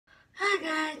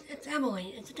it's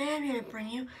Emily, and today I'm here to bring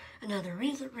you another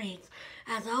Recent Reads.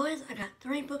 As always, I got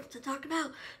 3 books to talk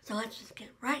about, so let's just get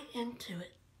right into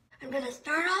it. I'm going to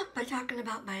start off by talking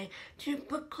about my 2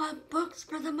 book club books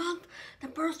for the month. The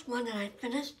first one that I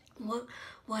finished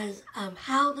was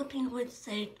How the Penguins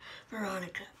Saved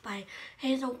Veronica by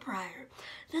Hazel Pryor.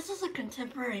 This is a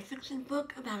contemporary fiction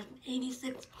book about an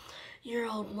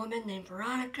 86-year-old woman named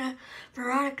Veronica.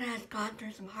 Veronica has gone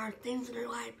through some hard things in her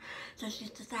life, so she's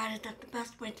decided that the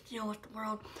best way to deal with the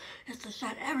world is to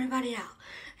shut everybody out.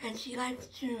 And she likes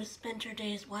to spend her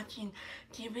days watching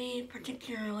TV,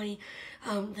 particularly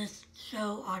this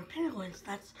show on penguins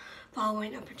that's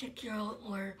following a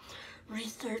particular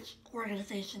research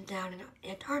organization down in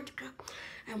Antarctica.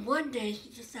 And one day she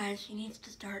decides she needs to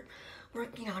start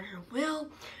working on her will,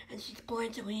 and she's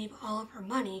going to leave all of her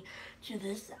money to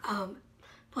this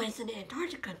place in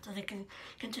Antarctica so they can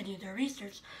continue their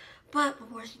research. But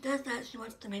before she does that, she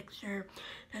wants to make sure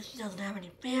that she doesn't have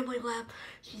any family left.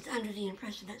 She's under the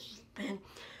impression that she's been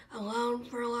alone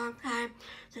for a long time.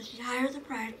 So she hires a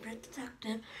private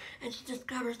detective, and she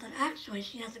discovers that actually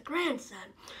she has a grandson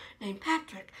named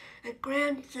Patrick.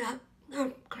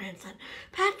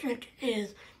 Patrick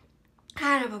is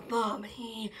kind of a bum.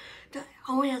 He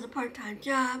only has a part-time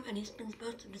job, and he spends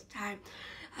most of his time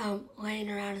laying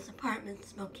around his apartment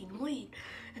smoking weed.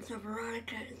 And so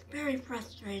Veronica is very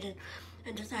frustrated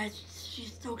and decides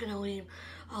she's still going to leave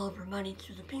all of her money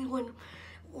to the penguin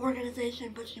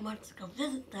organization, but she wants to go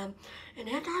visit them in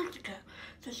Antarctica.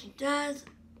 So she does,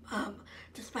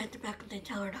 despite the fact that they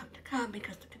tell her not to come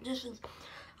because the conditions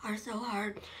are so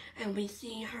hard. And we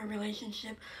see her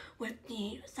relationship with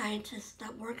the scientists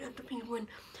that work at the penguin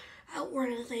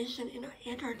organization in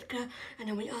Antarctica, and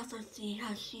then we also see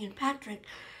how she and Patrick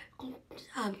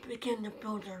begin to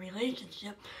build a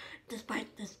relationship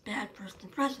despite this bad first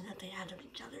impression that they had of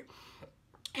each other.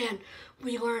 And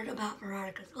we learn about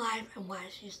Veronica's life and why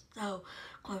she's so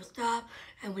closed off,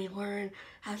 and we learn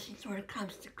how she sort of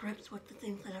comes to grips with the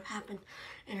things that have happened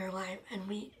in her life, and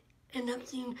we end up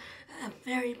seeing a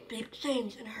very big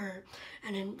change in her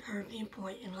and in her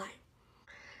viewpoint in life.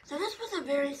 So this was a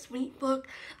very sweet book.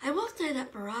 I will say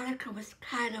that Veronica was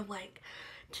kind of like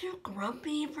too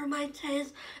grumpy for my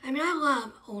taste. I mean, I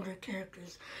love older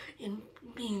characters in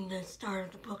being the star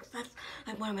of the books. That's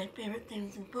like one of my favorite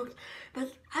things in books.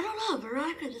 But I don't know,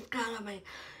 Veronica just got on my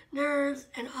nerves.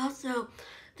 And also,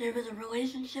 there was a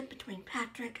relationship between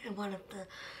Patrick and one of the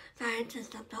scientists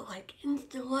that felt like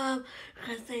instant love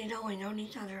because they had only known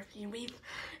each other a few weeks,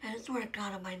 and it sort of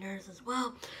got on my nerves as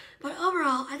well. But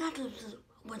overall, I thought this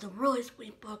was a really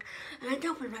sweet book, and I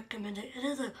definitely recommend it. It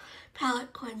is a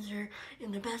palate cleanser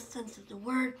in the best sense of the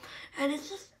word, and it's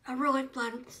just a really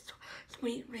fun,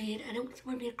 sweet read, and it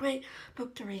would be a great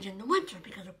book to read in the winter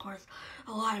because, of course,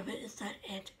 a lot of it is set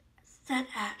at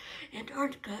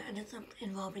Antarctica, and it's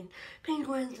involving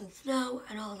penguins and snow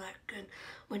and all that good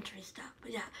wintry stuff.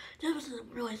 But yeah, this was a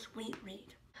really sweet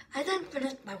read. I then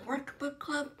finished my workbook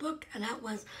club book, and that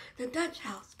was The Dutch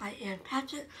House by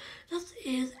Patchett. This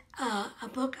is a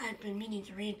book I've been meaning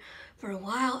to read for a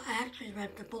while. I actually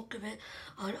read the bulk of it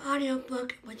on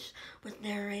audiobook, which was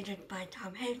narrated by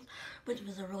Tom Hanks, which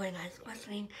was a really nice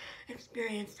listening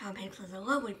experience. Tom Hanks has a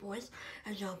lovely voice,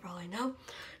 as y'all probably know.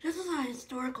 This is a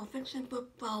historical fiction book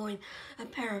following a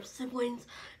pair of siblings,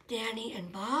 Danny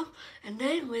and Bob, and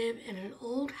they live in an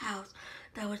old house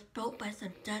that was built by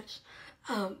some Dutch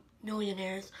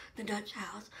millionaires, the Dutch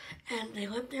house, and they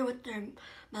live there with their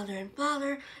mother and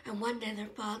father, and one day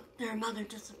their mother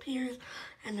disappears,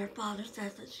 and their father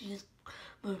says that she has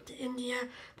moved to India,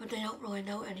 but they don't really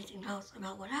know anything else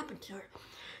about what happened to her.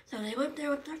 So they live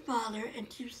there with their father and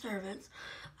 2 servants,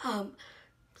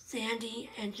 Sandy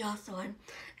and Jocelyn,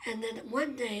 and then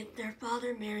one day their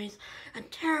father marries a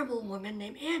terrible woman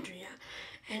named Andrea,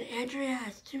 and Andrea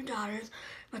has 2 daughters,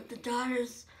 but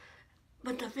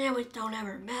the families don't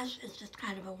ever mesh. It's just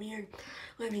kind of a weird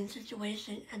living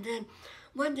situation. And then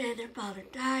one day their father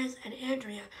dies, and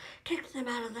Andrea kicks them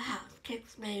out of the house,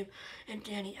 kicks Maeve and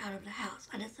Danny out of the house.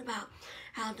 And it's about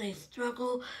how they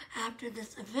struggle after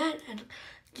this event and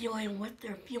dealing with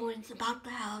their feelings about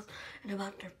the house and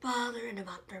about their father and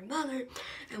about their mother.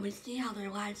 And we see how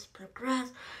their lives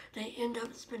progress. They end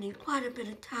up spending quite a bit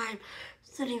of time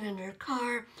sitting in their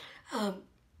car,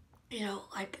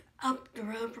 like up the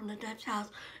road from the Dutch house,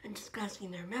 and discussing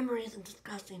their memories and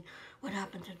discussing what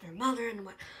happened to their mother and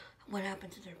what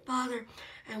happened to their father.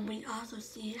 And we also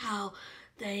see how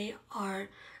they are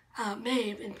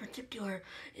Maeve in particular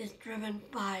is driven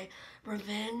by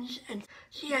revenge, and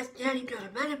she has Danny go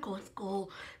to medical school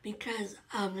because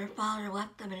their father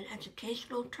left them in an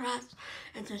educational trust,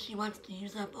 and so she wants to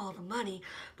use up all the money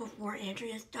before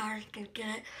Andrea's daughters can get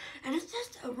it. And it's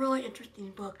just a really interesting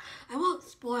book. I won't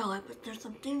spoil it, but there's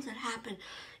some things that happen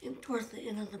towards the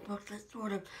end of the book that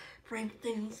sort of bring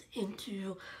things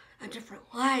into a different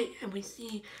light, and we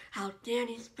see how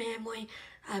Danny's family,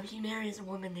 he marries a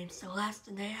woman named Celeste,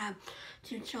 and they have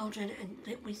 2 children,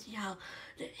 and we see how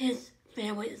his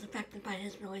family is affected by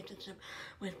his relationship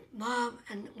with Mom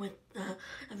and with the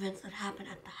events that happen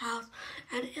at the house.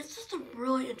 And it's just a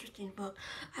really interesting book.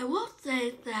 I will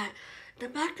say that the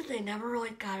fact that they never really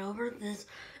got over this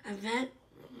event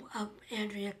of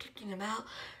Andrea kicking him out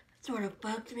sort of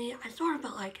bugged me. I sort of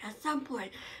felt like at some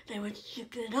point they would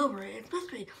get it over it,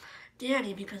 especially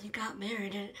Danny, because he got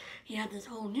married and he had this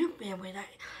whole new family that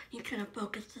he could have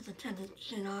focused his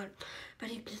attention on, but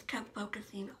he just kept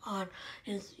focusing on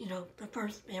his, the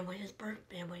first family, his birth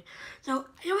family. So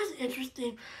it was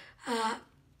interesting.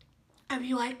 If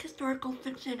you like historical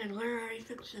fiction and literary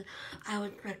fiction, I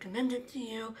would recommend it to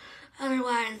you.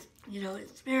 Otherwise,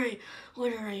 it's very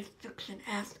literary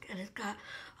fiction-esque, and it's got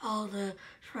all the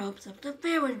tropes of the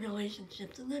family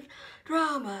relationships and the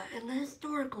drama and the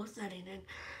historical setting and,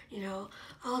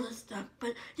 all this stuff.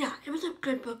 But yeah, it was a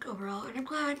good book overall, and I'm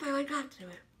glad I finally got to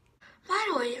it.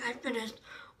 Finally, I finished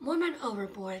Woman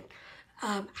Overboard,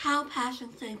 How Passion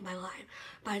Saved My Life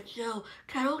by Jo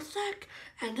Kadlecek,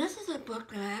 and this is a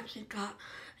book that I actually got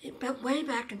way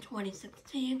back in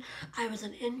 2016. I was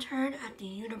an intern at the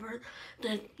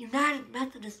United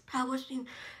Methodist Publishing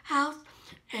House,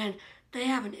 and they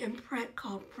have an imprint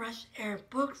called Fresh Air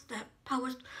Books that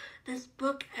published this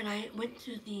book, and I went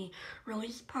to the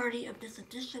release party of this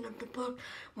edition of the book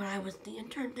when I was the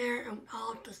intern there, and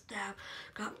all of the staff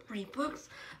got free books.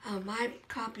 My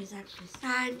copy's actually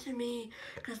signed to me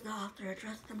because the author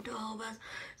addressed them to all of us.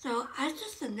 So I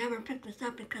just never picked this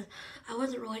up because I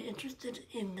wasn't really interested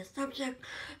in the subject.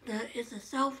 It's a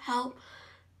self-help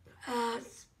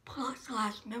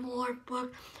 / memoir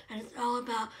book, and it's all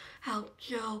about how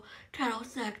Jo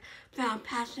Kadlecek found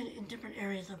passion in different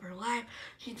areas of her life.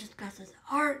 She discusses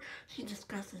art, she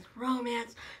discusses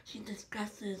romance, she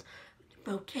discusses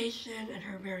vocation and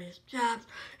her various jobs,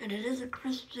 and it is a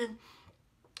Christian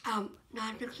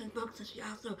nonfiction book, so she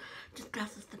also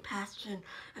discusses the passion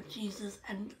of Jesus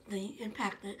and the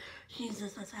impact that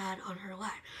Jesus has had on her life.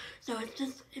 So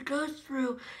it goes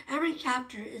through, every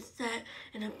chapter is set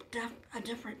in a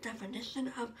different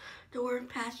definition of the word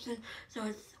passion, so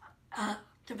it's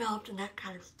developed in that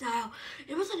kind of style.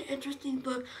 It was an interesting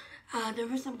book. There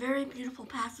were some very beautiful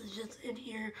passages in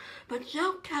here, but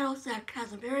Jo Kadlecek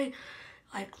has a very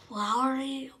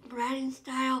flowery writing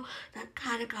style that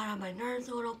kind of got on my nerves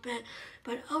a little bit,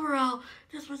 but overall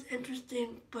this was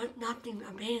interesting but nothing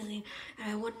amazing, and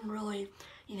I wouldn't really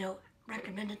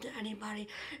recommend it to anybody.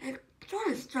 It sort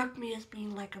of struck me as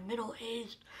being like a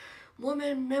middle-aged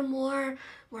woman memoir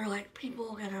where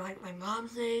people that are my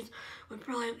mom's age would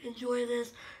probably enjoy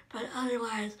this, but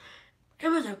otherwise it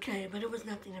was okay, but it was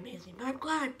nothing amazing. But I'm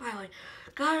glad I finally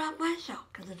got it off my shelf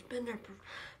because it's been there for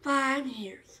 5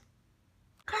 years.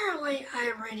 Currently, I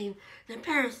am reading The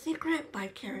Paris Secret by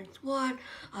Swan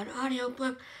on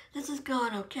audiobook. This is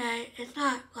going okay. It's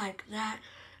not that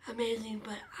amazing,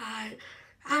 but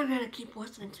I'm going to keep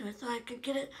listening to it so I can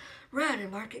get it read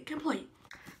and mark it complete.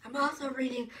 I'm also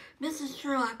reading Mrs.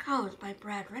 Sherlock Holmes by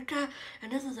Ricca,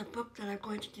 and this is a book that I'm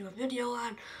going to do a video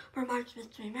on for March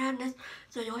Mystery Madness,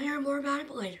 so you'll hear more about it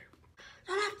later.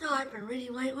 So that's all I've been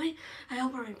reading lately. I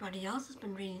hope everybody else has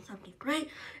been reading something great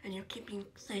and you're keeping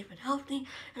safe and healthy,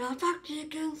 and I'll talk to you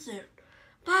again soon.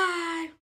 Bye!